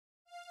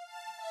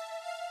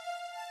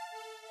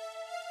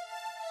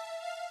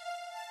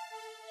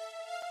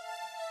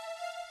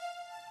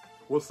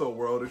What's up,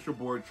 world? It's your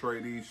boy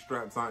Trey D,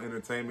 Strap Time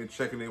Entertainment,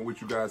 checking in with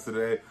you guys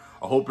today.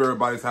 I hope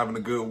everybody's having a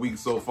good week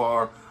so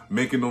far,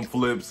 making them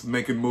flips,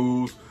 making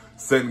moves,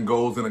 setting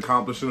goals, and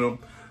accomplishing them.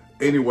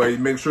 Anyway,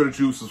 make sure that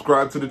you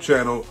subscribe to the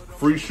channel.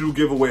 Free shoe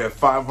giveaway at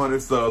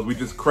 500 subs. We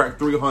just cracked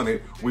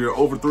 300. We are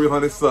over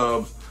 300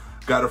 subs.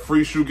 Got a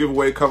free shoe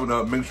giveaway coming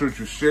up. Make sure that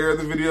you share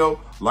the video,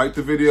 like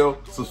the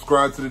video,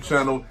 subscribe to the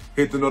channel,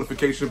 hit the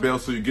notification bell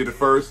so you get it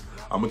first.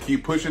 I'm gonna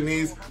keep pushing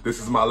these. This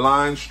is my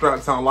line,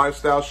 Strap Town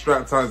Lifestyle.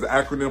 Strap Town is the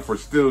acronym for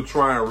still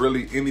trying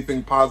really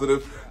anything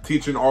positive,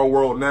 teaching our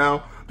world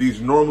now.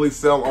 These normally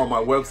sell on my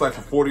website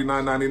for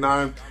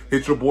 $49.99.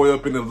 Hit your boy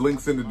up in the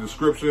links in the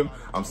description.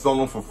 I'm selling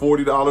them for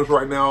 $40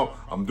 right now.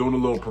 I'm doing a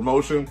little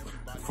promotion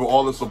for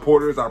all the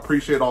supporters. I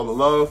appreciate all the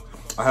love.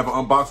 I have an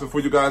unboxing for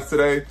you guys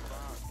today.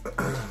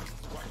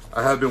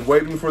 I have been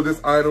waiting for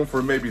this item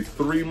for maybe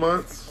 3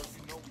 months.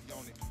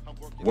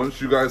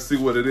 Once you guys see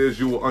what it is,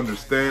 you will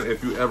understand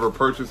if you ever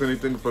purchase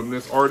anything from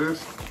this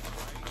artist.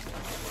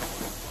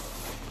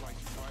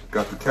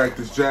 Got the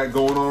Cactus Jack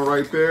going on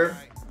right there.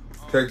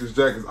 Cactus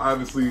Jack is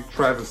obviously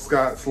Travis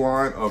Scott's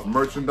line of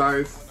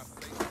merchandise.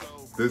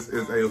 This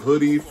is a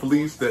hoodie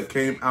fleece that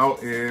came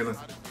out in,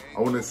 I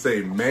want to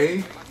say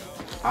May.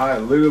 I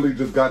literally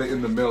just got it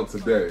in the mail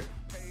today.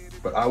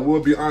 But I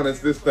will be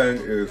honest, this thing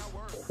is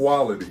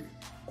quality.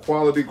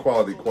 Quality,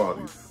 quality,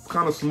 quality. It's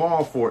kind of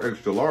small for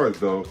extra large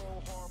though.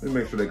 Let me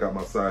make sure they got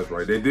my size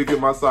right. They did get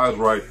my size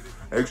right.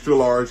 Extra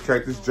large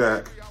Cactus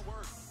Jack.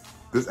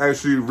 This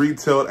actually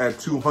retailed at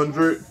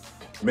 $200,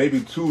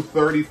 maybe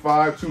 $235,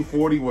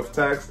 $240 with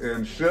tax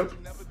and ship.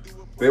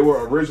 They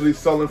were originally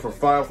selling for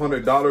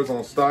 $500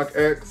 on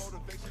StockX.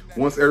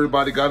 Once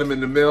everybody got them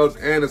in the mail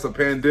and it's a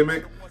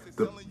pandemic,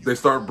 they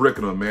start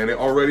bricking them, man. They're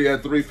already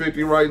at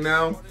 $350 right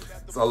now.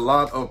 It's a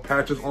lot of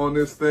patches on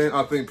this thing.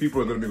 I think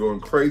people are gonna be going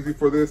crazy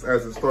for this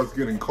as it starts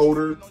getting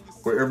colder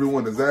where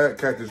everyone is at.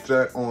 Cactus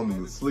Jack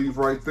on the sleeve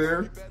right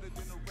there.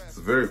 It's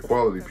a very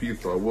quality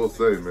piece though, I will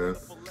say, man.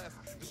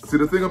 See,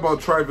 the thing about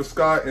Travis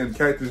Scott and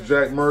Cactus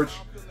Jack merch,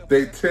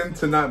 they tend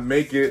to not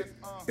make it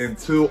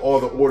until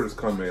all the orders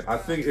come in. I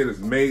think it is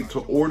made to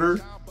order.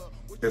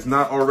 It's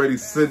not already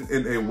sitting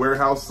in a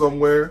warehouse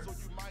somewhere.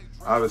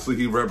 Obviously,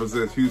 he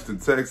represents Houston,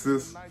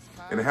 Texas,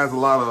 and it has a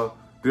lot of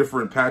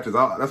different patches.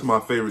 That's my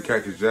favorite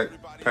Cactus Jack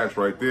patch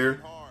right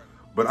there.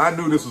 But I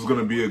knew this was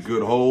gonna be a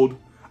good hold.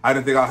 I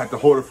didn't think I had to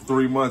hold it for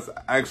 3 months,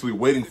 actually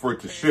waiting for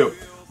it to ship.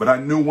 But I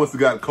knew once it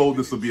got cold,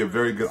 this would be a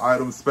very good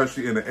item,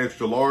 especially in the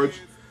extra large.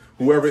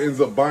 Whoever ends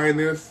up buying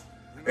this,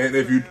 and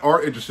if you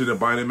are interested in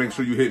buying it, make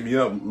sure you hit me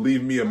up,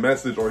 leave me a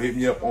message or hit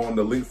me up on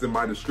the links in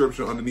my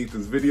description underneath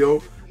this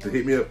video to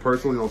hit me up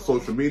personally on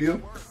social media,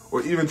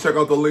 or even check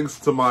out the links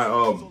to my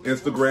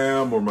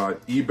Instagram or my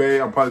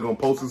eBay. I'm probably gonna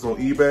post this on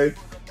eBay.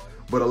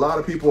 But a lot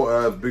of people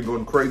have been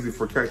going crazy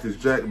for Cactus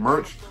Jack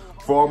merch.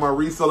 For all my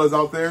resellers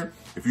out there,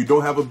 if you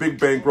don't have a big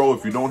bankroll,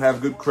 if you don't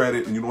have good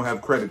credit and you don't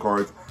have credit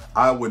cards,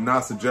 I would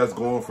not suggest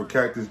going for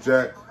Cactus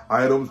Jack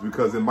items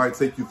because it might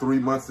take you 3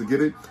 months to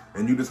get it.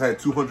 And you just had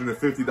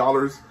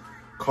 $250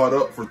 caught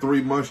up for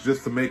 3 months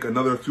just to make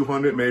another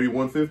 200, maybe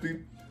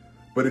 150.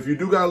 But if you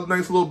do got a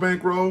nice little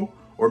bankroll,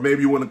 or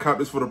maybe you want to cop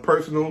this for the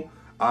personal,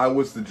 I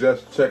would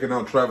suggest checking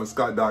out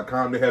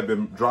TravisScott.com. They have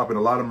been dropping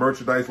a lot of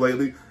merchandise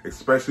lately,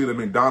 especially the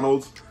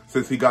McDonald's,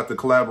 since he got the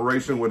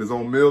collaboration with his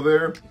own meal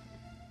there.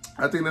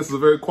 I think this is a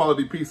very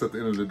quality piece at the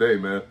end of the day,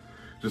 man.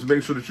 Just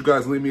make sure that you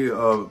guys leave me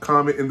a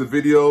comment in the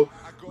video.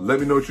 Let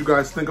me know what you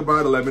guys think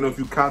about it. Let me know if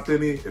you copped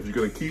any, if you're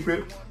gonna keep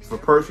it. It's for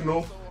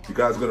personal. You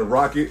guys are gonna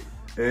rock it.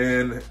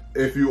 And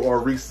if you are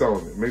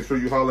reselling it, make sure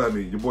you holler at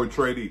me. Your boy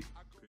Trey D.